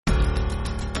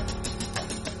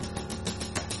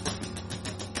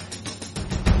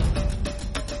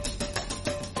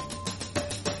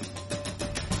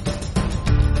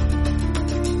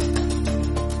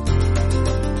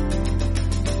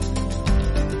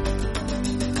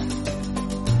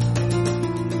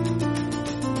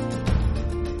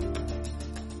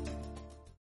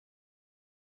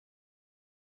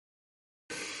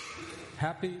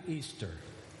Happy Easter.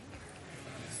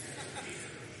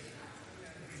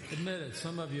 Admit it,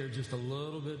 some of you are just a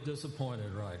little bit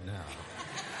disappointed right now.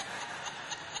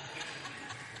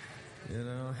 You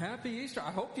know, happy Easter. I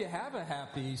hope you have a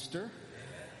happy Easter.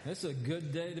 It's a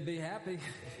good day to be happy.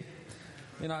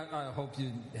 You know, I hope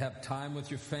you have time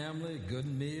with your family, a good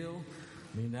meal.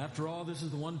 I mean, after all, this is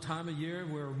the one time of year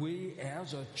where we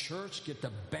as a church get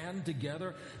to band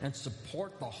together and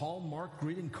support the Hallmark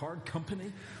greeting card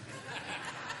company.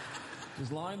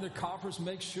 Just line their coffers,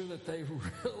 make sure that they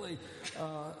really,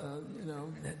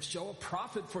 show a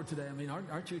profit for today. I mean,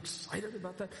 aren't you excited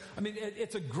about that? I mean,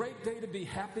 it's a great day to be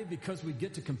happy because we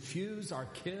get to confuse our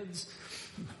kids.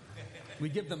 We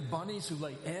give them bunnies who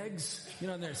lay eggs,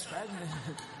 and they're scratching.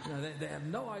 They have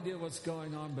no idea what's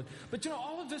going on. But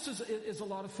all of this is a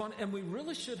lot of fun, and we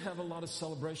really should have a lot of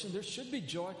celebration. There should be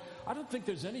joy. I don't think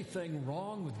there's anything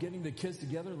wrong with getting the kids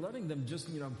together, letting them just,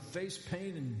 face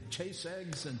paint and chase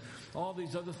eggs and all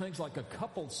these other things like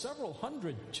several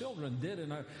hundred children did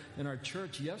in our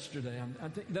church yesterday. I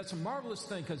think that's a marvelous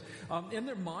thing because in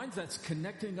their minds that's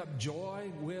connecting up joy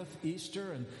with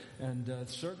Easter, and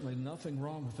certainly nothing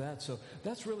wrong with that. So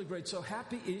that's really great. So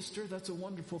happy Easter. That's a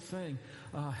wonderful thing.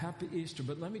 Happy Easter.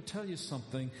 But let me tell you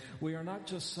something. We are not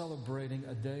just celebrating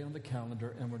a day on the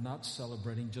calendar, and we're not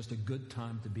celebrating just a good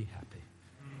time to be happy.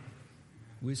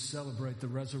 We celebrate the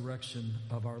resurrection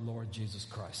of our Lord Jesus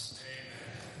Christ.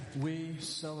 We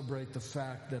celebrate the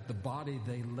fact that the body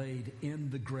they laid in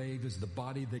the grave is the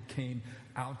body that came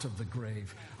out of the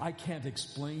grave. I can't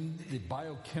explain the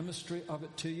biochemistry of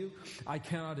it to you. I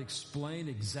cannot explain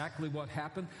exactly what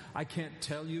happened. I can't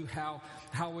tell you how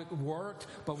it worked.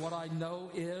 But what I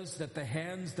know is that the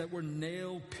hands that were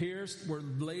nail pierced were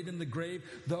laid in the grave.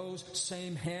 Those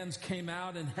same hands came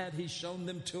out, and had he shown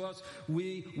them to us,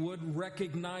 we would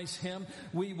recognize him.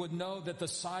 We would know that the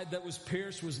side that was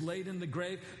pierced was laid in the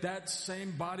grave. That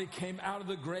same body came out of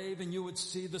the grave, and you would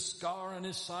see the scar on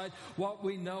his side. What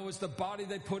we know is the body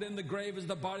they put in the grave is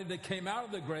the body that came out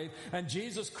of the grave, and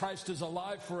Jesus Christ is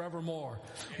alive forevermore.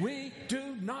 We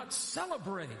do not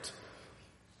celebrate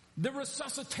the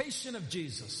resuscitation of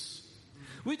Jesus.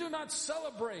 We do not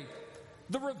celebrate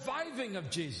the reviving of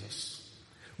Jesus.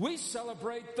 We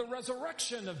celebrate the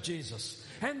resurrection of Jesus.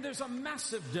 And there's a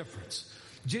massive difference.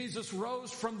 Jesus rose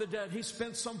from the dead. He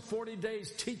spent some 40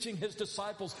 days teaching his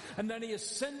disciples, and then he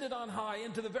ascended on high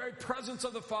into the very presence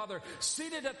of the Father,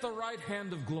 seated at the right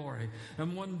hand of glory.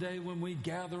 And one day when we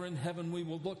gather in heaven, we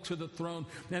will look to the throne,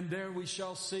 and there we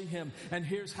shall see him. And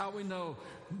here's how we know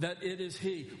that it is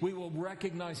he. We will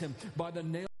recognize him by the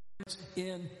nail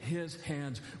in his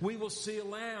hands. We will see a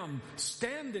lamb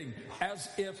standing as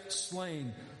if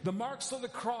slain. The marks of the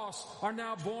cross are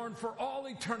now borne for all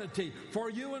eternity, for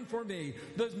you and for me.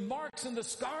 The marks and the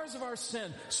scars of our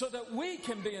sin, so that we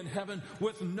can be in heaven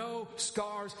with no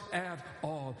scars at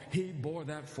all. He bore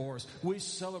that for us. We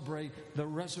celebrate the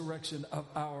resurrection of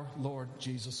our Lord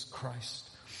Jesus Christ.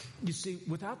 You see,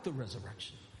 without the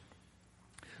resurrection,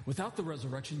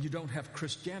 you don't have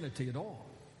Christianity at all.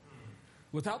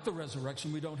 Without the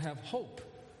resurrection, we don't have hope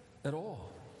at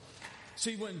all.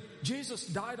 See, when Jesus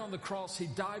died on the cross, he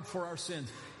died for our sins.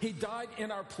 He died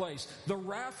in our place. The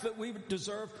wrath that we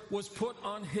deserve was put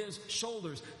on his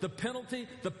shoulders. The penalty,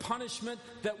 the punishment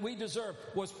that we deserve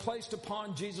was placed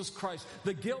upon Jesus Christ.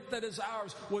 The guilt that is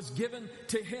ours was given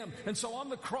to him. And so on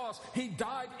the cross, he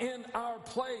died in our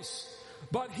place.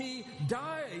 But he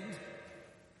died,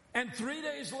 and 3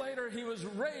 days later he was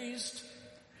raised.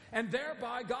 And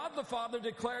thereby God the Father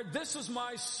declared, "This is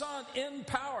my Son in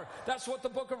power." That's what the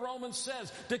book of Romans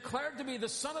says. Declared to be the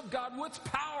Son of God with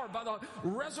power by the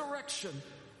resurrection.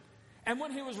 And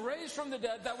when he was raised from the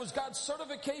dead, that was God's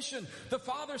certification. The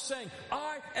Father saying,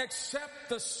 "I accept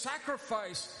the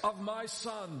sacrifice of my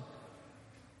Son."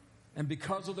 And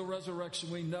because of the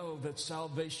resurrection, we know that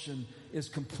salvation is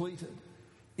completed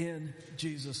in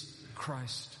Jesus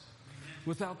Christ.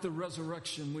 Without the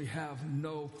resurrection, we have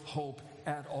no hope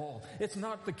at all. It's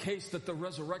not the case that the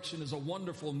resurrection is a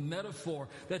wonderful metaphor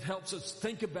that helps us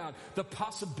think about the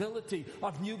possibility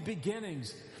of new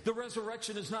beginnings. The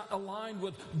resurrection is not aligned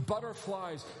with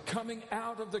butterflies coming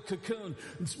out of the cocoon,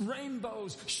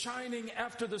 rainbows shining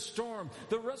after the storm.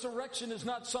 The resurrection is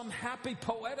not some happy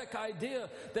poetic idea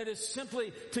that is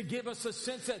simply to give us a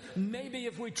sense that maybe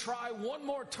if we try one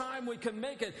more time we can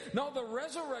make it. No, the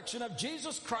resurrection of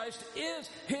Jesus Christ is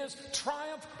his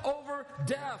triumph over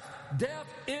death. Death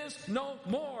is no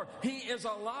more. He is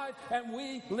alive, and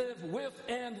we live with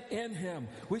and in him.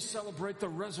 We celebrate the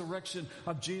resurrection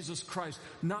of Jesus Christ,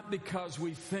 not because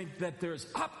we think that there's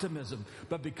optimism,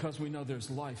 but because we know there's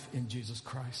life in Jesus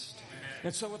Christ. Amen.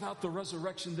 And so without the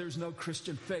resurrection, there's no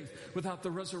Christian faith. Without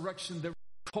the resurrection, there is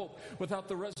hope. Without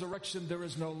the resurrection, there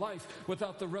is no life.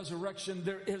 Without the resurrection,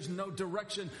 there is no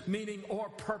direction, meaning, or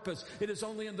purpose. It is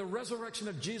only in the resurrection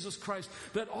of Jesus Christ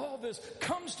that all this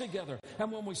comes together.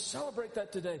 And when we celebrate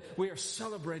that today, we are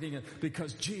celebrating it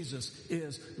because Jesus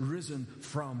is risen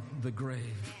from the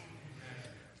grave.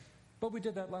 But we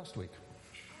did that last week.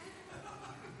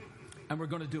 And we're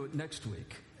going to do it next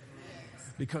week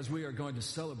because we are going to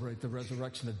celebrate the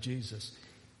resurrection of Jesus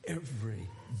every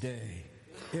day,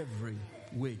 every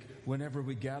week. Whenever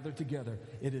we gather together,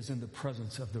 it is in the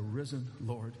presence of the risen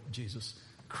Lord Jesus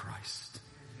Christ.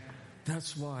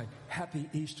 That's why Happy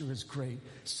Easter is great.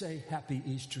 Say Happy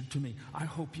Easter to me. I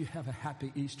hope you have a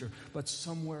happy Easter. But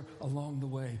somewhere along the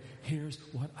way, here's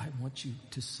what I want you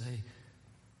to say.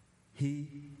 He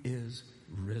is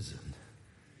risen.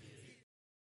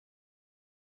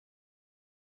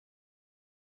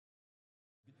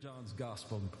 John's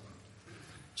Gospel,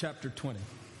 chapter 20.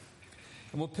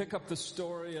 And we'll pick up the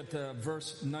story at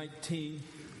verse 19.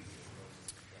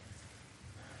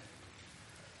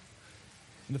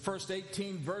 In the first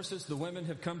 18 verses, the women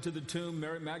have come to the tomb,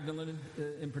 Mary Magdalene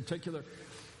in particular.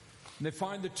 And they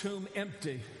find the tomb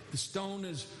empty. The stone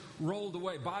is rolled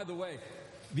away. By the way,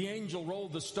 the angel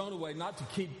rolled the stone away not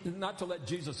to let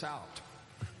Jesus out.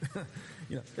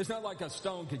 It's not like a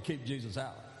stone could keep Jesus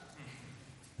out.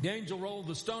 The angel rolled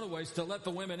the stone away to let the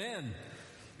women in,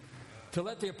 to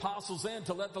let the apostles in,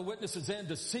 to let the witnesses in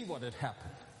to see what had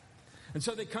happened. And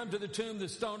so they come to the tomb, the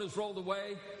stone is rolled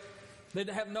away. They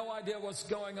have no idea what's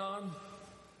going on.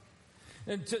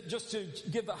 And just to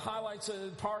give the highlights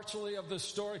partially of the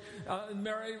story,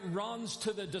 Mary runs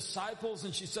to the disciples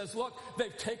and she says, look,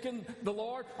 they've taken the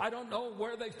Lord. I don't know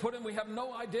where they've put him. We have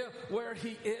no idea where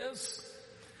he is.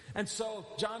 And so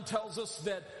John tells us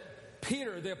that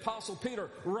Peter, the apostle Peter,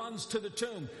 runs to the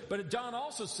tomb. But John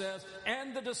also says,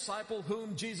 and the disciple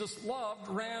whom Jesus loved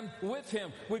ran with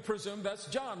him. We presume that's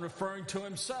John referring to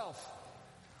himself.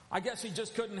 I guess he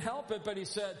just couldn't help it, but he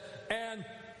said, and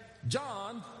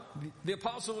John, the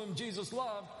apostle whom Jesus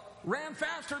loved, ran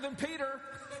faster than Peter.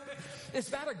 Is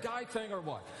that a guy thing or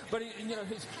what? But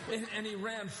he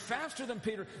ran faster than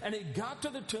Peter, and he got to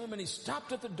the tomb, and he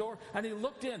stopped at the door, and he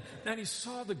looked in, and he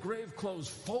saw the grave clothes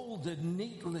folded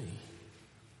neatly,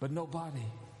 but no body.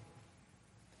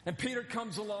 And Peter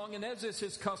comes along, and as is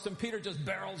his custom, Peter just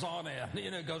barrels on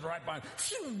in. Goes right by,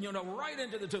 right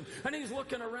into the tomb. And he's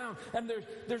looking around, and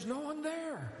there's no one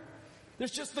there.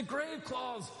 There's just the grave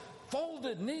clothes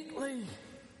folded neatly.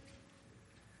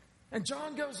 And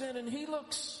John goes in and he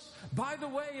looks. By the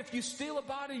way, if you steal a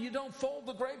body, you don't fold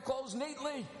the grave clothes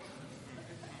neatly.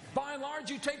 By and large,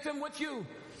 you take them with you.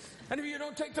 And if you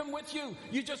don't take them with you,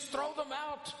 you just throw them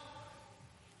out.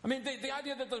 I mean, the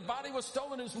idea that the body was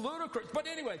stolen is ludicrous. But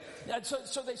anyway,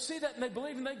 so they see that and they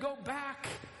believe and they go back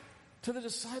to the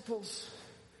disciples.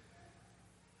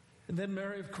 And then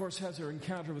Mary, of course, has her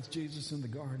encounter with Jesus in the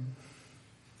garden.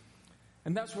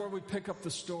 And that's where we pick up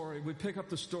the story. We pick up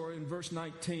the story in verse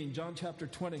 19. John chapter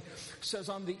 20 says,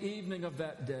 on the evening of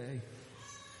that day,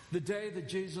 the day that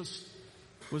Jesus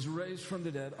was raised from the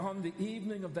dead, on the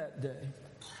evening of that day,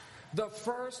 the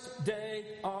first day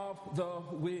of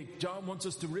the week. John wants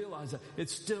us to realize that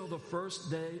it's still the first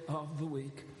day of the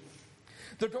week.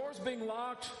 The doors being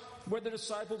locked where the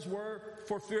disciples were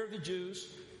for fear of the Jews,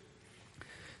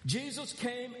 Jesus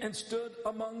came and stood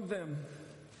among them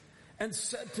and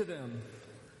said to them,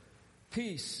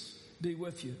 peace be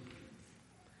with you.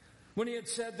 When he had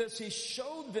said this, he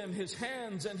showed them his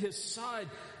hands and his side.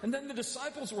 And then the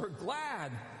disciples were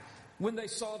glad when they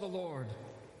saw the Lord.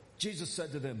 Jesus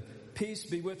said to them, peace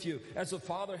be with you. As the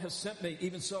Father has sent me,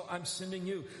 even so I'm sending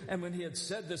you. And when he had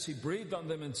said this, he breathed on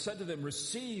them and said to them,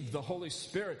 receive the Holy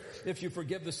Spirit. If you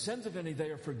forgive the sins of any, they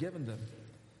are forgiven them.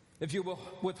 If you will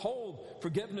withhold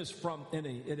forgiveness from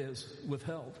any, it is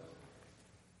withheld.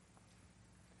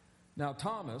 Now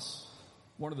Thomas,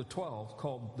 one of the 12,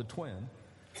 called the twin,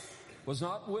 was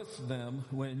not with them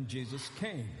when Jesus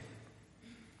came.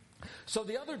 So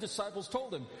the other disciples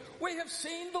told him, we have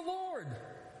seen the Lord.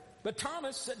 But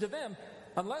Thomas said to them,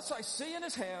 unless I see in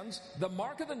his hands the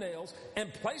mark of the nails,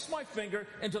 and place my finger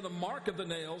into the mark of the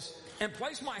nails, and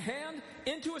place my hand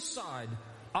into his side,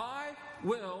 I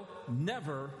will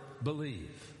never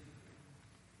believe.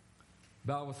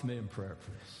 Bow with me in prayer,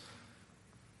 please.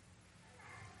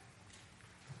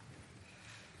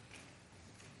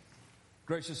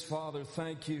 Gracious Father,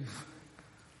 thank you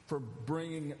for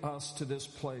bringing us to this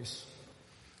place,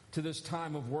 to this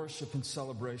time of worship and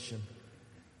celebration,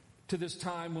 to this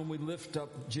time when we lift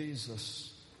up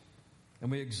Jesus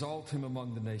and we exalt him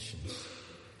among the nations.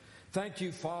 Thank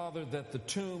you, Father, that the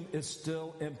tomb is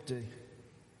still empty.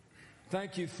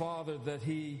 Thank you, Father, that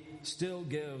He still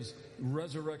gives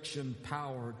resurrection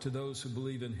power to those who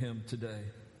believe in Him today.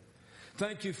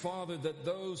 Thank you, Father, that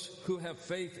those who have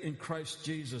faith in Christ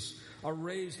Jesus are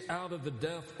raised out of the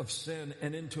death of sin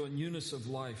and into a newness of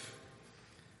life.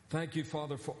 Thank you,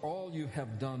 Father, for all you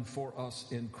have done for us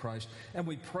in Christ. And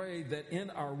we pray that in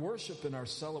our worship and our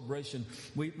celebration,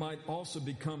 we might also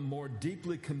become more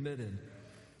deeply committed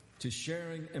to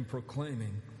sharing and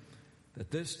proclaiming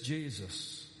that this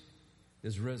Jesus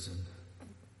is risen.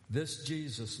 This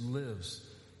Jesus lives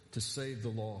to save the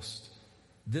lost.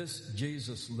 This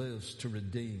Jesus lives to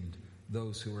redeem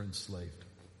those who are enslaved.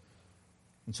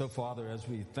 And so, Father, as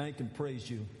we thank and praise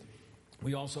you,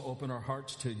 we also open our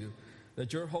hearts to you,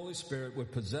 that your Holy Spirit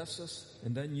would possess us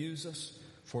and then use us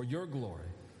for your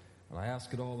glory. And I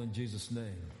ask it all in Jesus'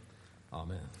 name.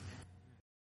 Amen.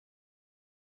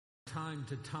 Time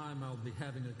to time, I'll be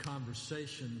having a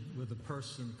conversation with a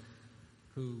person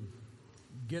who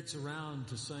gets around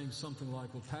to saying something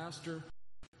like, well, Pastor,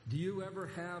 do you ever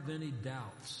have any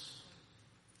doubts?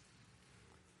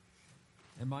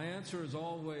 And my answer is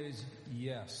always,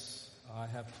 yes, I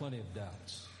have plenty of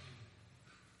doubts.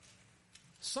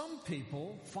 Some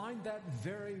people find that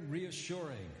very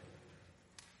reassuring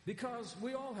because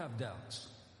we all have doubts.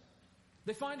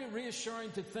 They find it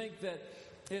reassuring to think that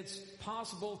it's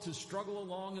possible to struggle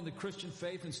along in the Christian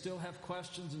faith and still have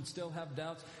questions and still have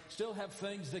doubts, still have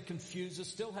things that confuse us,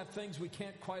 still have things we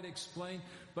can't quite explain,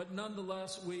 but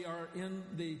nonetheless we are in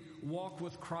the walk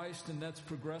with Christ and that's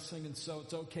progressing, and so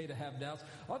it's okay to have doubts.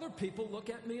 Other people look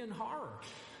at me in horror.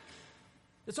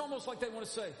 It's almost like they want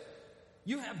to say,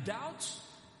 you have doubts?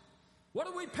 What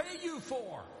do we pay you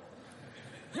for?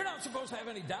 You're not supposed to have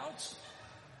any doubts.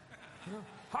 You know,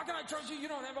 how can I trust you? You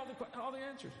don't have all the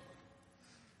answers.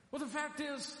 Well, the fact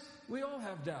is, we all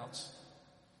have doubts.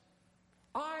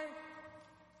 I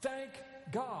thank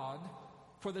God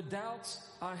for the doubts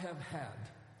I have had.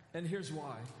 And here's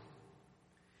why.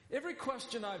 Every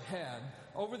question I've had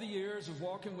over the years of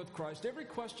walking with Christ, every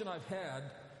question I've had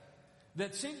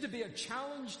that seemed to be a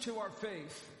challenge to our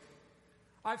faith,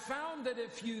 I found that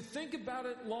if you think about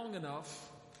it long enough,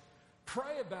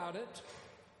 pray about it,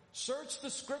 search the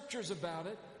scriptures about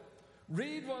it,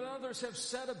 read what others have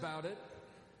said about it,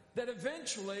 that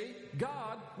eventually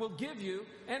God will give you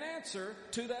an answer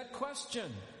to that question.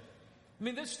 I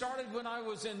mean, this started when I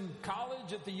was in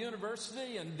college at the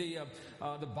university, and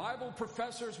the Bible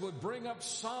professors would bring up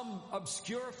some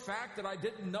obscure fact that I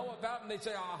didn't know about, and they'd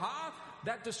say, aha,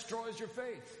 that destroys your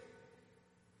faith.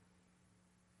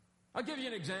 I'll give you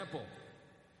an example.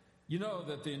 You know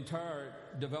that the entire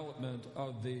development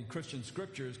of the Christian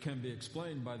scriptures can be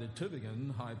explained by the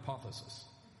Tübingen hypothesis.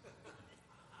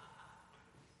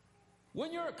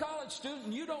 When you're a college student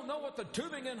and you don't know what the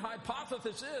Tübingen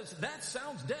hypothesis is, that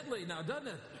sounds deadly now, doesn't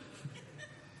it?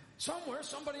 Somewhere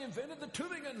somebody invented the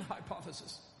Tübingen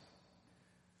hypothesis.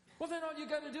 Well, then all you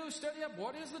got to do is study up.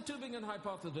 What is the Tübingen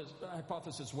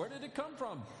hypothesis? Where did it come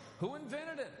from? Who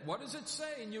invented it? What does it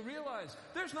say? And you realize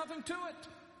there's nothing to it.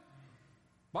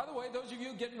 By the way, those of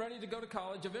you getting ready to go to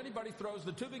college, if anybody throws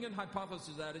the Tübingen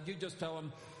hypothesis at it, you just tell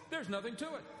them there's nothing to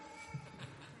it.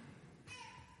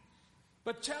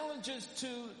 But challenges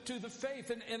to the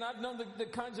faith, and I've known the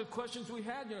kinds of questions we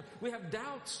had. You know, we have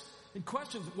doubts and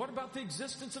questions. What about the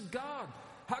existence of God?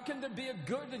 How can there be a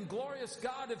good and glorious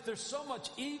God if there's so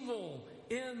much evil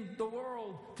in the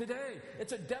world today?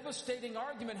 It's a devastating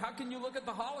argument. How can you look at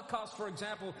the Holocaust, for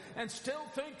example, and still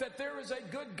think that there is a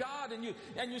good God,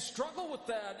 and you struggle with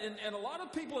that, and a lot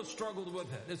of people have struggled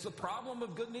with it. It's the problem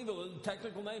of good and evil, the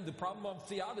technical name, the problem of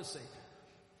theodicy.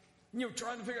 And you're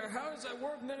trying to figure out how does that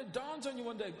work, and then it dawns on you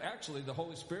one day, actually the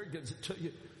Holy Spirit gives it to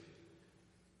you.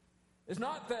 It's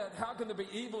not that how can there be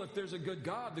evil if there's a good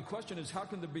God? The question is, how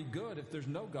can there be good if there's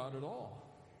no God at all?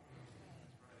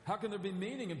 How can there be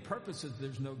meaning and purpose if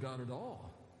there's no God at all?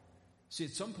 See,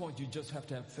 at some point you just have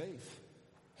to have faith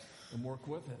and work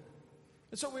with it.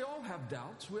 And so we all have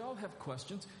doubts. We all have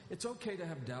questions. It's okay to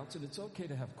have doubts and it's okay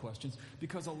to have questions,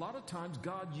 because a lot of times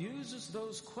God uses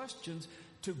those questions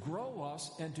to grow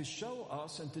us and to show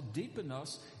us and to deepen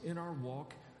us in our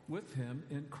walk with Him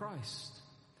in Christ.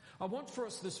 I want for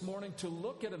us this morning to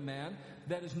look at a man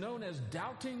that is known as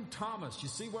Doubting Thomas. You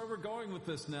see where we're going with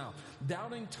this now.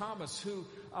 Doubting Thomas, who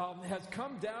has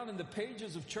come down in the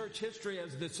pages of church history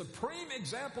as the supreme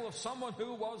example of someone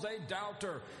who was a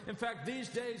doubter. In fact, these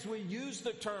days we use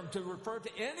the term to refer to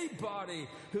anybody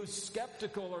who's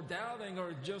skeptical or doubting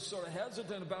or just sort of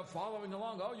hesitant about following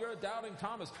along. Oh, you're a doubting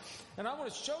Thomas. And I want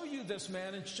to show you this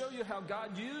man and show you how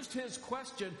God used his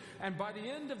question. And by the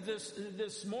end of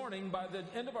this morning, by the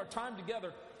end of our time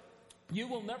together, you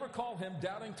will never call him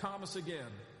Doubting Thomas again.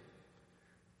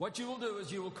 What you will do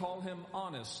is you will call him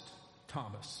Honest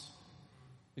Thomas,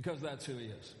 because that's who he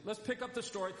is. Let's pick up the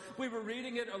story. We were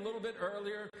reading it a little bit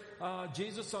earlier.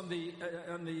 Jesus on the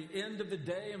end of the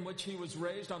day in which he was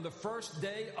raised, on the first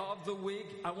day of the week.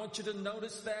 I want you to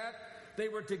notice that. They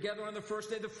were together on the first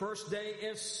day. The first day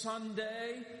is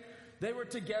Sunday. They were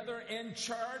together in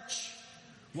church.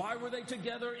 Why were they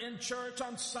together in church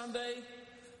on Sunday?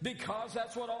 Because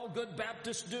that's what all good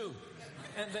Baptists do.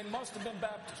 And they must have been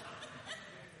Baptists.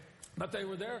 But they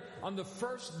were there on the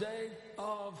first day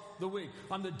of the week,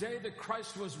 on the day that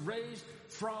Christ was raised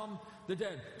from the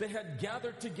dead. They had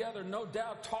gathered together, no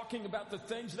doubt, talking about the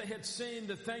things they had seen,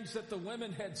 the things that the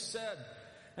women had said,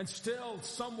 and still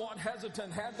somewhat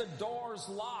hesitant, had the doors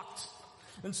locked.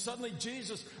 And suddenly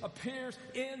Jesus appears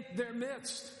in their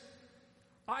midst.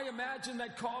 I imagine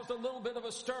that caused a little bit of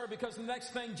a stir, because the next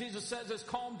thing Jesus says is,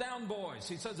 calm down, boys.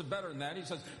 He says it better than that. He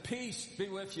says, peace be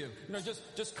with you.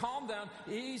 Just calm down.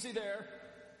 Easy there.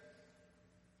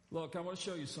 Look, I want to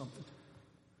show you something.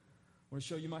 I want to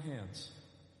show you my hands.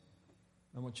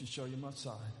 I want you to show you my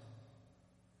side.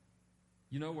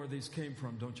 You know where these came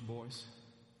from, don't you, boys?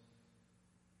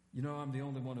 You know I'm the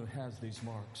only one who has these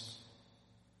marks.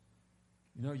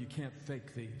 You know you can't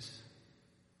fake these.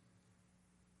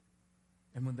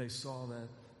 And when they saw that,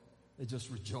 they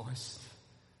just rejoiced.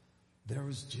 There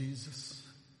was Jesus.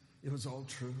 It was all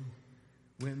true.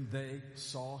 When they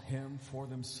saw him for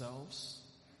themselves.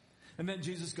 And then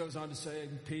Jesus goes on to say,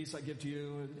 peace I give to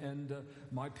you, and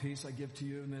my peace I give to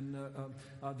you. And then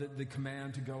the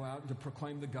command to go out and to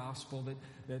proclaim the gospel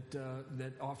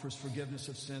that offers forgiveness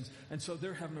of sins. And so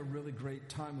they're having a really great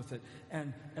time with it.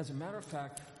 And as a matter of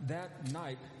fact, that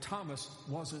night, Thomas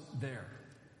wasn't there.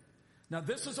 Now,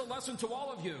 this is a lesson to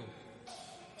all of you.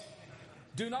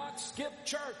 Do not skip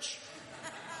church.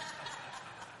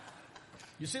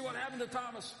 You see what happened to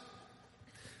Thomas?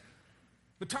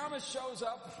 But Thomas shows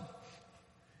up,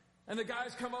 and the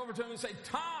guys come over to him and say,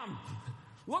 Tom,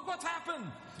 look what's happened.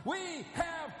 We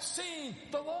have seen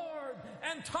the Lord.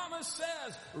 And Thomas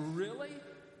says, really?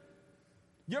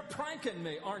 You're pranking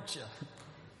me, aren't you?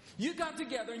 You got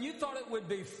together and you thought it would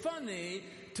be funny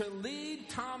to lead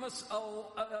Thomas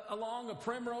along a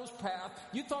primrose path.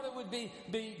 You thought it would be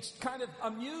kind of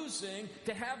amusing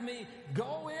to have me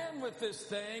go in with this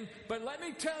thing. But let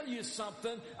me tell you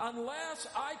something. Unless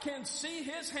I can see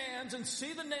his hands and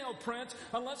see the nail prints,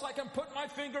 unless I can put my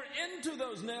finger into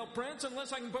those nail prints,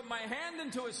 unless I can put my hand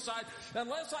into his side,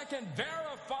 unless I can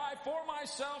verify for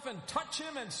myself and touch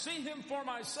him and see him for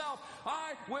myself,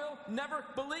 I will never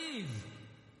believe.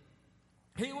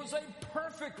 He was a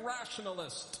perfect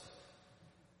rationalist.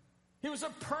 He was a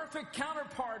perfect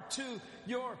counterpart to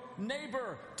your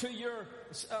neighbor, to your,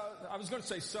 I was going to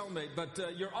say cellmate, but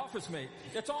your office mate.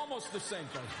 It's almost the same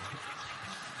thing.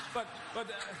 But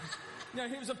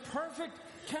he was a perfect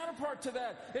counterpart to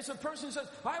that. It's a person who says,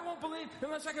 I won't believe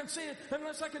unless I can see it,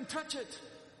 unless I can touch it.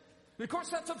 And of course,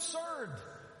 that's absurd.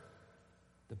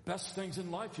 The best things in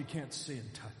life you can't see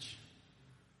and touch.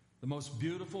 The most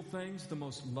beautiful things, the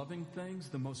most loving things,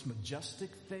 the most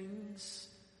majestic things,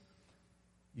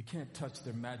 you can't touch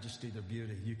their majesty, their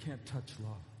beauty. You can't touch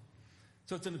love.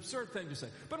 So it's an absurd thing to say.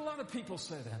 But a lot of people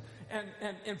say that.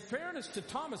 And in fairness to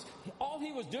Thomas, all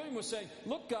he was doing was saying,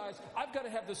 look guys, I've got to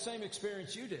have the same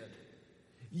experience you did.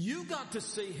 You got to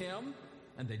see him,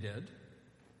 and they did.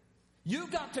 You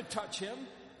got to touch him,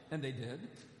 and they did.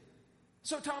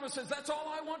 So Thomas says, that's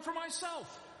all I want for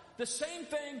myself. The same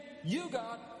thing you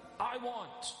got, I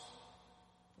want.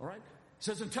 All right? He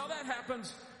says, until that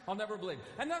happens, I'll never believe.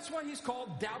 And that's why he's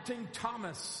called Doubting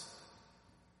Thomas.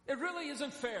 It really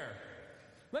isn't fair.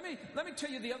 Let me tell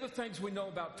you the other things we know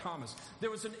about Thomas. There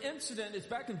was an incident, it's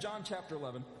back in John chapter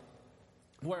 11,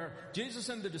 where Jesus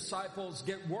and the disciples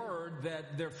get word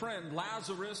that their friend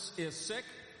Lazarus is sick.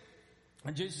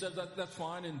 And Jesus says, that's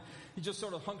fine. And he just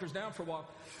sort of hunkers down for a while.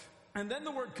 And then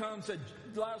the word comes that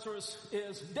Lazarus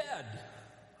is dead.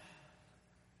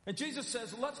 And Jesus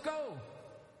says, let's go.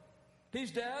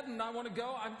 He's dead and I want to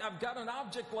go. I've got an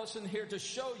object lesson here to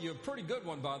show you. A pretty good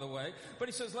one, by the way. But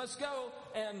he says, let's go.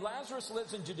 And Lazarus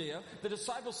lives in Judea. The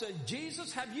disciples say,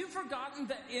 Jesus, have you forgotten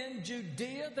that in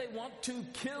Judea they want to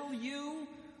kill you?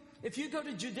 If you go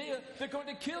to Judea, they're going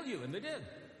to kill you. And they did.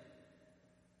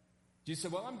 Jesus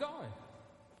said, well, I'm going.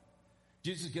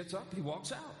 Jesus gets up, he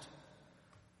walks out.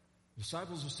 The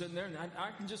disciples are sitting there, and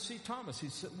I can just see Thomas.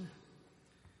 He's sitting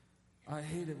there. I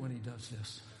hate it when he does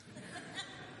this.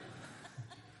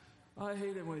 I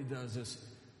hate it when he does this.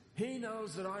 He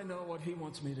knows that I know what he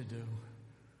wants me to do.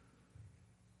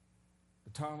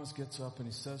 But Thomas gets up and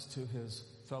he says to his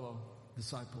fellow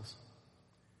disciples,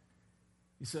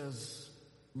 he says,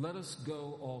 let us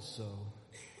go also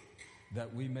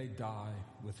that we may die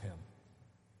with him.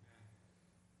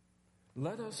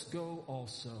 Let us go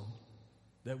also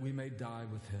that we may die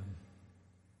with him.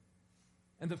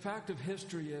 And the fact of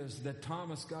history is that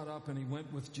Thomas got up and he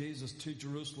went with Jesus to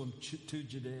Jerusalem, to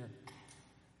Judea.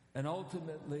 And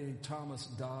ultimately, Thomas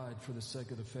died for the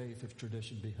sake of the faith, if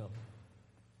tradition be held.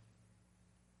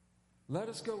 Let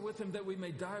us go with him that we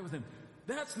may die with him.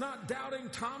 That's not doubting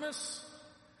Thomas.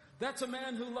 That's a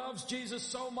man who loves Jesus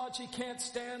so much he can't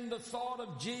stand the thought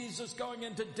of Jesus going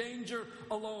into danger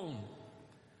alone.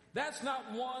 That's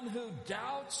not one who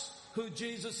doubts who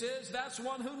Jesus is. That's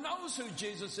one who knows who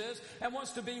Jesus is and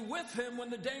wants to be with him when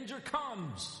the danger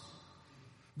comes.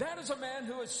 That is a man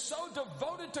who is so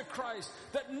devoted to Christ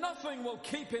that nothing will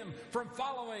keep him from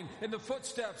following in the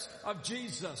footsteps of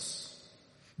Jesus.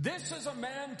 This is a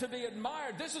man to be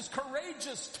admired. This is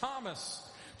courageous Thomas.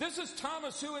 This is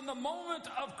Thomas who in the moment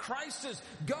of crisis,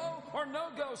 go or no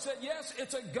go, said, yes,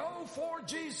 it's a go for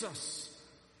Jesus.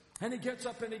 And he gets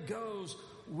up and he goes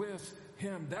with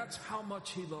him. That's how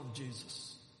much he loved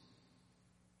Jesus.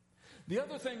 The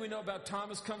other thing we know about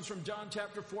Thomas comes from John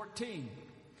chapter 14.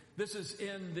 This is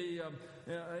in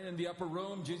the upper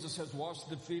room. Jesus has washed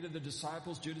the feet of the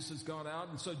disciples. Judas has gone out.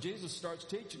 And so Jesus starts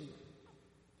teaching.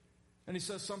 And he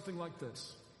says something like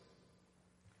this.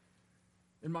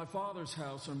 In my Father's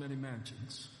house are many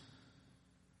mansions.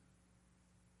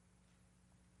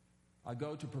 I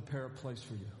go to prepare a place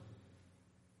for you.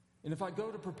 And if I go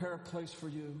to prepare a place for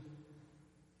you,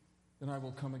 then I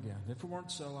will come again. If it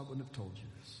weren't so, I wouldn't have told you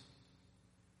this.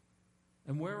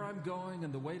 And where I'm going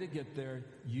and the way to get there,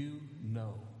 you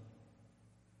know.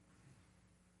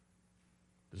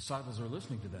 The disciples are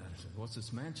listening to that. They said, what's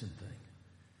this mansion thing?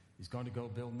 He's going to go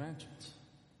build mansions.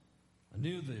 I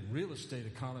knew the real estate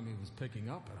economy was picking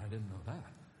up, but I didn't know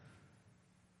that.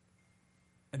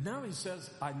 And now he says,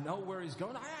 I know where he's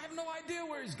going. I have no idea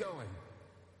where he's going.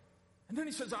 And then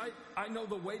he says, I know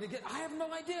the way to get. I have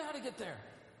no idea how to get there.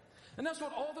 And that's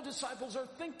what all the disciples are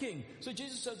thinking. So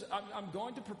Jesus says, I'm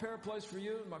going to prepare a place for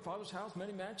you in my Father's house,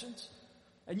 many mansions.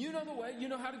 And you know the way, you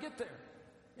know how to get there.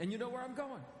 And you know where I'm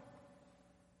going.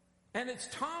 And it's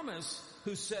Thomas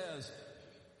who says,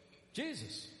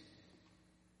 Jesus,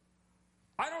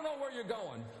 I don't know where you're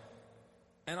going,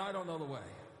 and I don't know the way.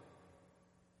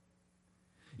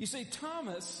 You see,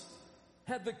 Thomas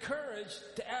had the courage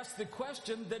to ask the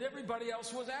question that everybody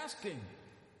else was asking.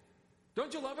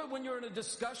 Don't you love it when you're in a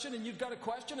discussion and you've got a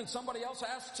question and somebody else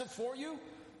asks it for you?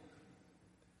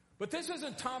 But this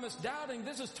isn't Thomas doubting,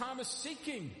 this is Thomas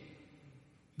seeking.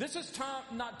 This is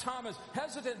not Thomas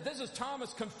hesitant, this is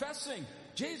Thomas confessing.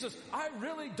 Jesus, I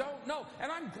really don't know.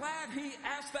 And I'm glad he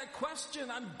asked that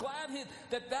question. I'm glad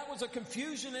that was a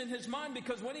confusion in his mind,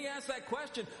 because when he asked that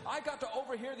question, I got to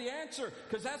overhear the answer.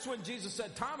 Because that's when Jesus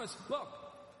said, Thomas, look,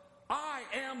 I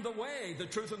am the way, the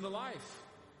truth, and the life.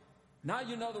 Now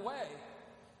you know the way.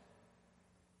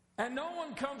 And no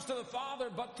one comes to the Father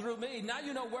but through me. Now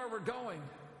you know where we're going.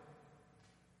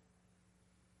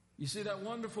 You see, that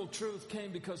wonderful truth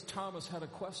came because Thomas had a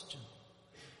question.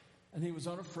 And he was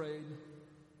unafraid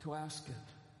to ask it.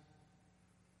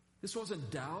 This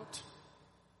wasn't doubt.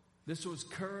 This was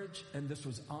courage, and this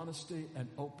was honesty and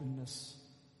openness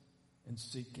and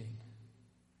seeking.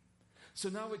 So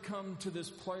now we come to this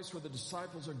place where the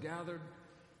disciples are gathered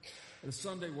at a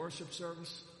Sunday worship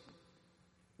service.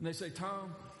 And they say,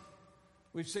 Tom,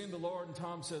 we've seen the Lord. And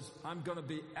Tom says, I'm going to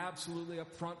be absolutely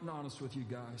upfront and honest with you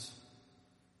guys.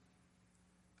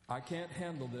 I can't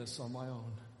handle this on my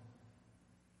own.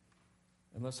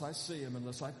 Unless I see him,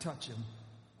 unless I touch him,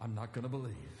 I'm not going to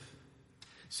believe.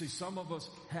 See, some of us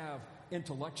have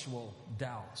intellectual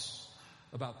doubts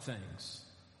about things.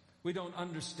 We don't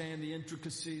understand the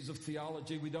intricacies of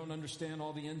theology. We don't understand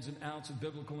all the ins and outs of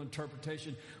biblical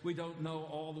interpretation. We don't know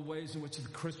all the ways in which the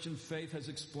Christian faith has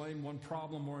explained one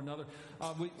problem or another.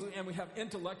 And we have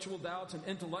intellectual doubts and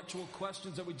intellectual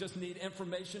questions that we just need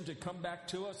information to come back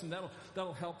to us, and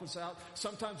that'll help us out.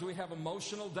 Sometimes we have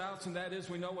emotional doubts, and that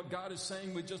is we know what God is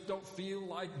saying. We just don't feel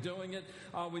like doing it.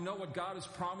 We know what God has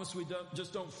promised. We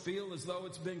just don't feel as though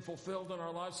it's being fulfilled in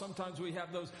our lives. Sometimes we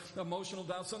have those emotional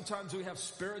doubts. Sometimes we have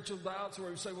spiritual existential doubts where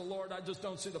we say, well, Lord, I just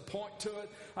don't see the point to it.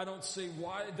 I don't see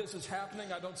why this is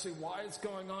happening. I don't see why it's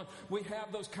going on. We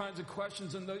have those kinds of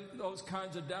questions and those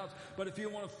kinds of doubts. But if you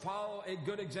want to follow a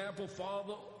good example,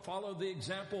 follow the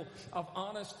example of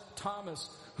honest Thomas,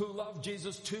 who loved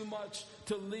Jesus too much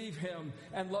to leave him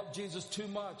and loved Jesus too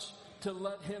much to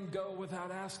let him go without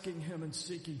asking him and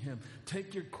seeking him.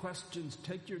 Take your questions,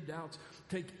 take your doubts,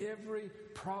 take every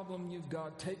problem you've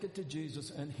got, take it to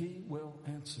Jesus, and he will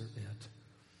answer it.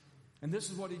 And this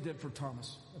is what he did for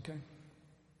Thomas, okay?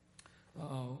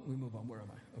 We move on. Where am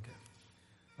I?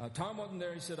 Okay. Tom wasn't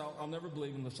there. He said, I'll never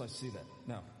believe unless I see that.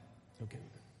 Now, okay.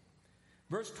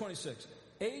 Verse 26.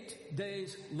 8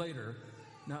 days later,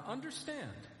 now understand,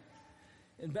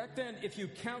 and back then, if you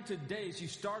counted days, you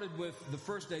started with the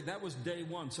first day. That was day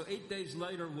one. So 8 days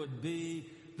later would be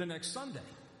the next Sunday.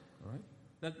 All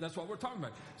right? That's what we're talking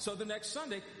about. So the next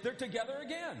Sunday, they're together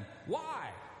again.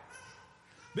 Why?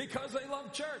 Because they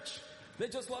love church. They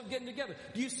just love getting together.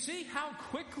 Do you see how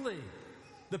quickly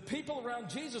the people around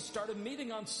Jesus started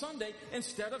meeting on Sunday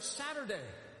instead of Saturday?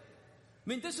 I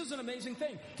mean, this is an amazing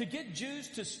thing. To get Jews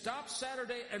to stop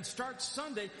Saturday and start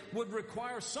Sunday would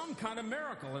require some kind of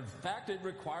miracle. In fact, it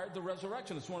required the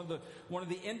resurrection. It's one of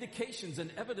the indications and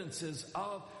evidences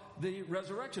of the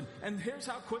resurrection. And here's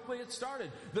how quickly it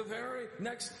started. The very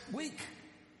next week,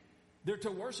 they're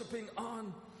to worshiping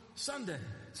on Sunday.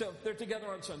 So they're together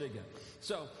on Sunday again.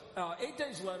 So 8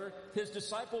 days later, his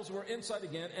disciples were inside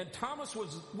again, and Thomas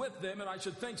was with them, and I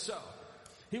should think so.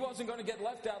 He wasn't going to get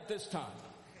left out this time.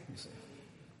 You see.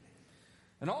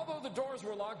 And although the doors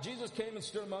were locked, Jesus came and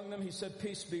stood among them. He said,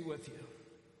 peace be with you.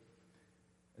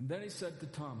 And then he said to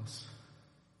Thomas,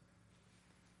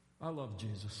 I love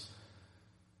Jesus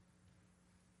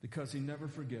because he never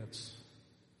forgets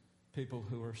people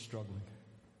who are struggling.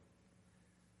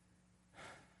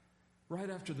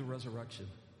 Right after the resurrection,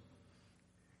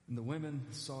 and the women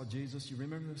saw Jesus, you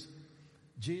remember this?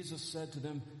 Jesus said to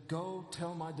them, go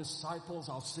tell my disciples,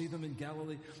 I'll see them in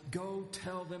Galilee. Go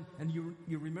tell them. And you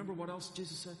remember what else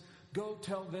Jesus said? Go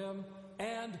tell them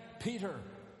and Peter.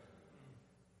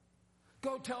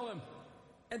 Go tell him.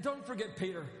 And don't forget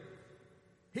Peter.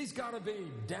 He's got to be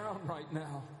down right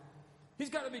now. He's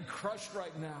got to be crushed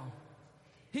right now.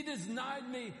 He denied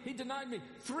me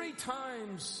 3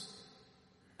 times.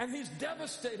 And he's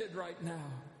devastated right now.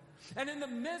 And in the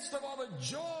midst of all the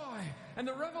joy and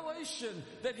the revelation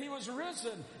that he was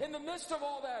risen, in the midst of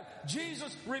all that,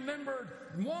 Jesus remembered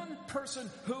one person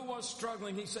who was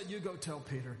struggling. He said, you go tell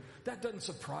Peter. That doesn't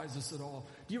surprise us at all.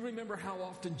 Do you remember how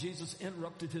often Jesus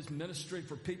interrupted his ministry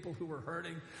for people who were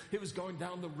hurting? He was going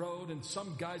down the road and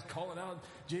some guy's calling out,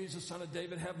 Jesus, son of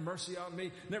David, have mercy on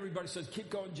me. And everybody says, keep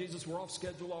going, Jesus. We're off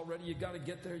schedule already. You got to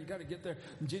get there. You got to get there.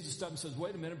 And Jesus stops and says,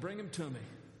 wait a minute, bring him to me.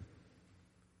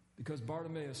 Because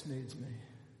Bartimaeus needs me.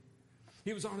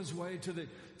 He was on his way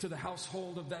to the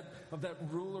household of that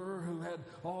ruler who had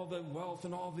all the wealth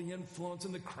and all the influence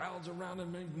and the crowds around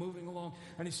him moving along.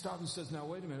 And he stopped and says, now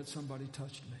wait a minute, somebody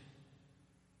touched me.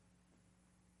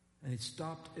 And he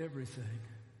stopped everything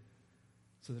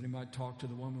so that he might talk to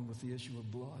the woman with the issue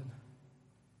of blood.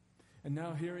 And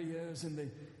now here he is in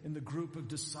the group of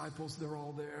disciples. They're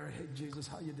all there. Hey, Jesus,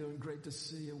 how you doing? Great to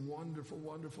see you. Wonderful,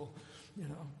 wonderful, you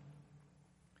know.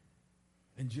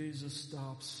 And Jesus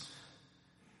stops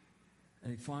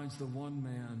and he finds the one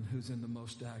man who's in the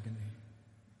most agony.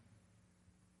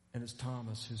 And it's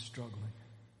Thomas who's struggling.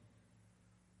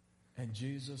 And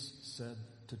Jesus said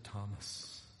to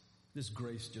Thomas, this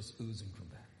grace just oozing from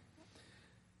that.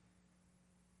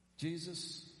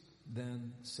 Jesus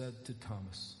then said to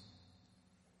Thomas,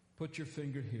 put your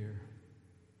finger here,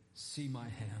 see my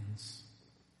hands,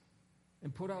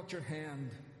 and put out your hand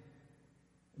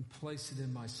and place it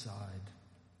in my side.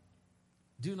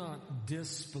 Do not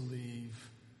disbelieve,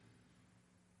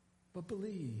 but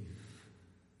believe.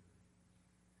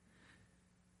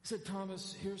 He said,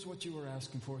 Thomas, here's what you were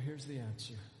asking for. Here's the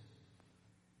answer.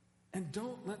 And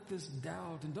don't let this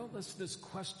doubt, and don't let this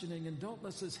questioning, and don't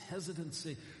let this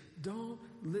hesitancy, don't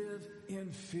live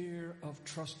in fear of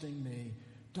trusting me.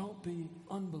 Don't be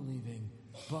unbelieving,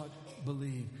 but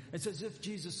believe. It's as if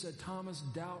Jesus said, Thomas,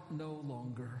 doubt no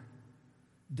longer.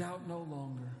 Doubt no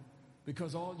longer.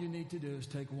 Because all you need to do is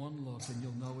take one look and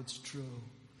you'll know it's true.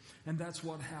 And that's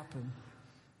what happened.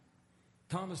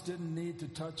 Thomas didn't need to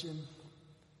touch him.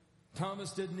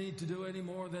 Thomas didn't need to do any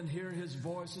more than hear his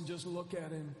voice and just look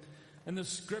at him. And the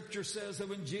scripture says that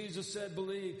when Jesus said,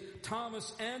 believe,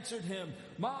 Thomas answered him,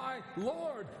 my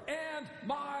Lord and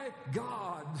my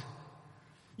God.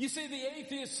 You see, the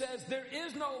atheist says there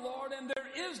is no Lord and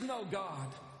there is no God.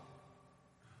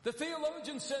 The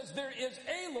theologian says there is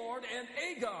a Lord and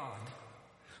a God.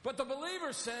 But the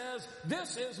believer says,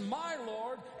 this is my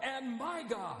Lord and my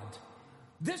God.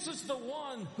 This is the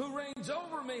one who reigns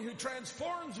over me, who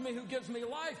transforms me, who gives me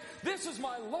life. This is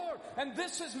my Lord and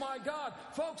this is my God.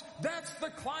 Folks, that's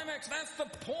the climax. That's the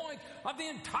point of the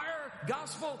entire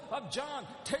Gospel of John.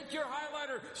 Take your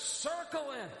highlighter,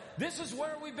 circle it. This is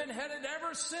where we've been headed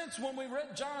ever since when we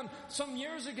read John some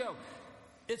years ago.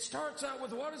 It starts out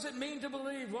with, what does it mean to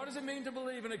believe? What does it mean to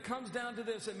believe? And it comes down to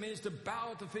this. It means to bow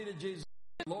at the feet of Jesus,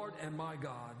 Lord and my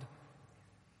God.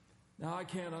 Now, I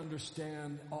can't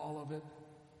understand all of it.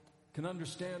 Can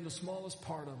understand the smallest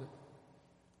part of it.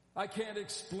 I can't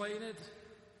explain it.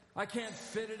 I can't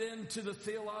fit it into the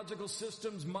theological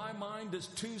systems. My mind is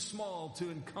too small to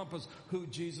encompass who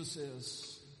Jesus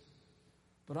is.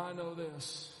 But I know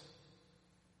this,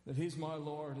 that He's my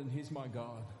Lord and He's my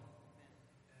God.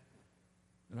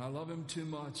 And I love Him too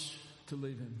much to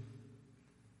leave Him.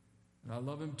 And I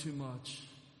love Him too much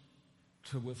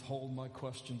to withhold my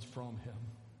questions from Him.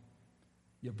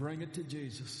 You bring it to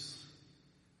Jesus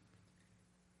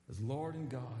as Lord and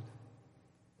God,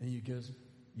 and He gives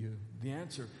you the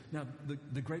answer. Now,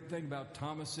 the great thing about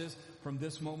Thomas is, from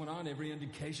this moment on, every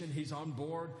indication he's on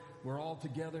board. We're all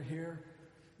together here.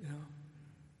 You know,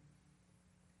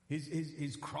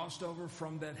 he's crossed over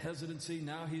from that hesitancy.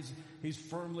 Now he's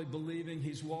firmly believing.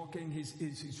 He's walking.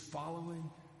 He's following.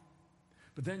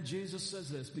 But then Jesus says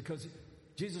this, because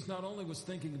Jesus not only was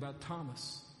thinking about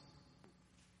Thomas,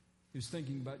 He was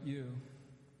thinking about you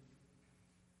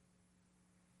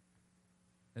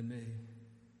and me.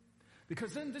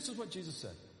 Because then this is what Jesus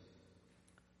said.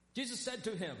 Jesus said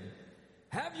to him,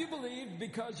 have you believed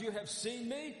because you have seen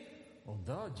me? Well,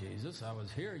 duh, Jesus, I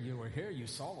was here, you were here, you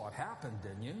saw what happened,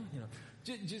 didn't you? You know,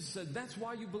 Jesus said, that's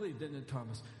why you believed, didn't it,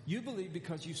 Thomas? You believe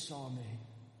because you saw me.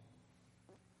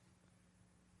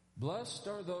 Blessed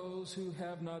are those who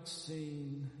have not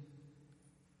seen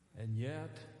and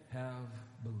yet have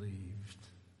believed.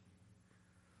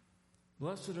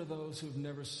 Blessed are those who've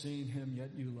never seen Him, yet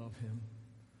you love Him.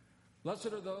 Blessed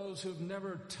are those who've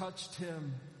never touched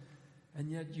Him,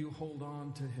 and yet you hold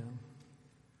on to Him.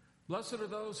 Blessed are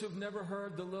those who've never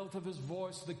heard the lilt of His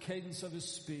voice, the cadence of His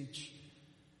speech,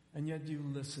 and yet you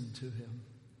listen to Him.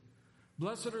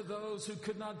 Blessed are those who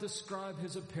could not describe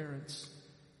His appearance,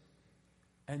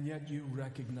 and yet you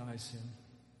recognize Him.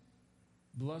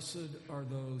 Blessed are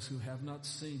those who have not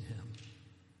seen Him,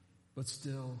 but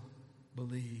still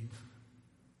believe.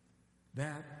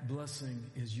 That blessing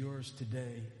is yours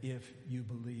today if you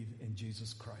believe in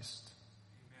Jesus Christ.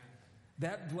 Amen.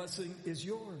 That blessing is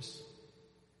yours.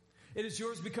 It is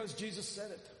yours because Jesus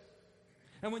said it.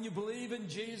 And when you believe in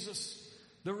Jesus,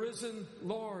 the risen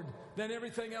Lord, then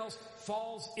everything else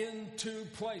falls into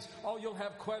place. Oh, you'll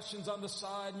have questions on the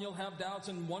side and you'll have doubts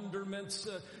and wonderments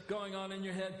going on in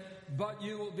your head, but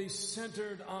you will be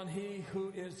centered on He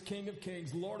who is King of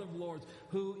Kings, Lord of Lords,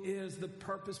 who is the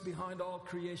purpose behind all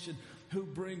creation, who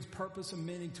brings purpose and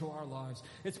meaning to our lives.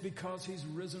 It's because He's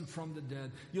risen from the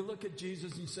dead. You look at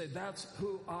Jesus and you say, that's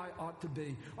who I ought to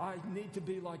be. I need to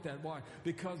be like that. Why?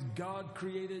 Because God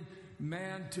created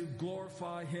man to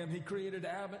glorify Him. He created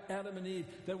Adam and Eve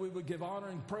that we would give honor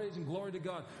and praise and glory to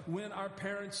God. When our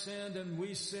parents sinned and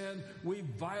we sinned, we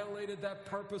violated that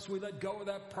purpose. We let go of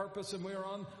that purpose and we are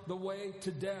on the way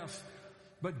to death.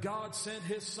 But God sent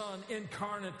His Son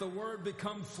incarnate, the Word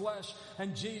become flesh,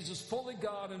 and Jesus, fully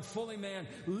God and fully man,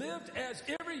 lived as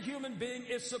every human being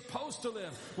is supposed to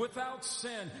live, without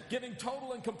sin, giving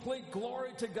total and complete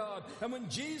glory to God. And when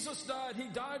Jesus died, He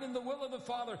died in the will of the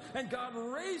Father, and God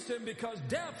raised Him because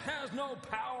death has no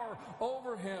power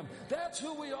over Him. That's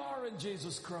who we are in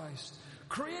Jesus Christ.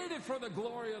 Created for the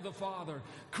glory of the Father.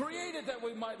 Created that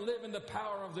we might live in the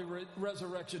power of the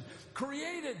resurrection.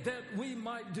 Created that we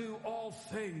might do all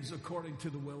things according to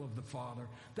the will of the Father.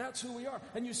 That's who we are.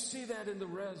 And you see that in the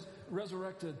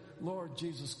resurrected Lord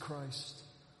Jesus Christ.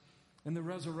 In the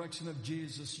resurrection of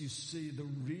Jesus, you see the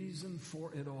reason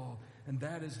for it all. And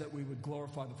that is that we would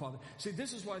glorify the Father. See,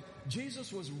 this is why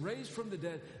Jesus was raised from the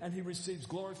dead and He receives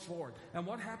glory for it. And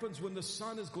what happens when the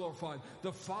Son is glorified?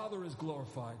 The Father is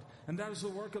glorified. And that is the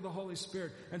work of the Holy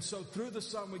Spirit. And so through the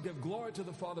Son, we give glory to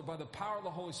the Father by the power of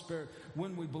the Holy Spirit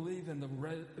when we believe in the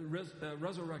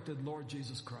resurrected Lord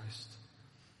Jesus Christ.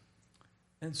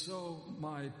 And so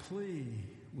my plea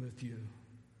with you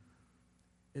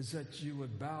is that you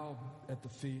would bow at the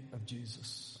feet of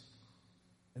Jesus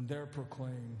and there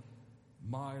proclaim,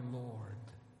 my Lord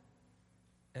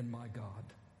and my God.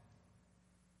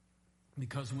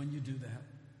 Because when you do that,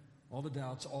 all the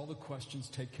doubts, all the questions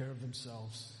take care of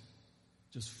themselves.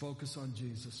 Just focus on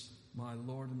Jesus, my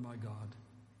Lord and my God.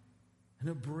 And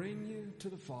He'll bring you to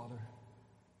the Father.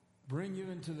 bring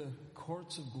you into the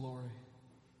courts of glory,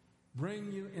 bring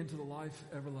you into the life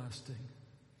everlasting,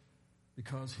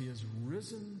 because he has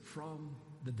risen from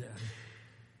the dead.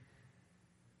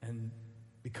 And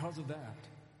because of that,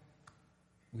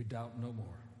 we doubt no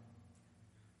more.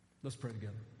 Let's pray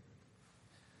together.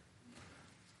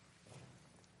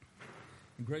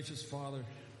 And gracious Father,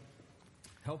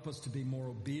 help us to be more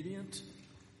obedient,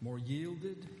 more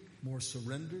yielded, more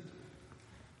surrendered.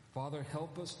 Father,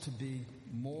 help us to be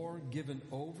more given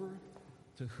over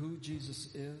to who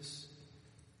Jesus is.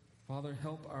 Father,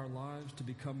 help our lives to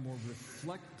become more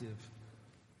reflective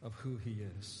of who he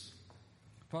is.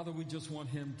 Father, we just want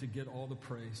him to get all the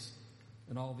praise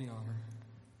and all the honor.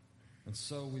 And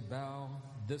so we bow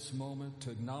this moment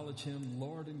to acknowledge him,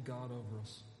 Lord and God over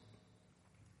us,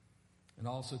 and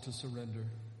also to surrender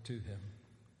to him.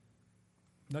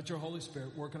 Let your Holy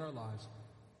Spirit work in our lives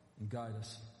and guide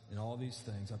us in all these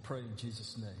things. I pray in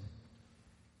Jesus' name.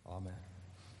 Amen.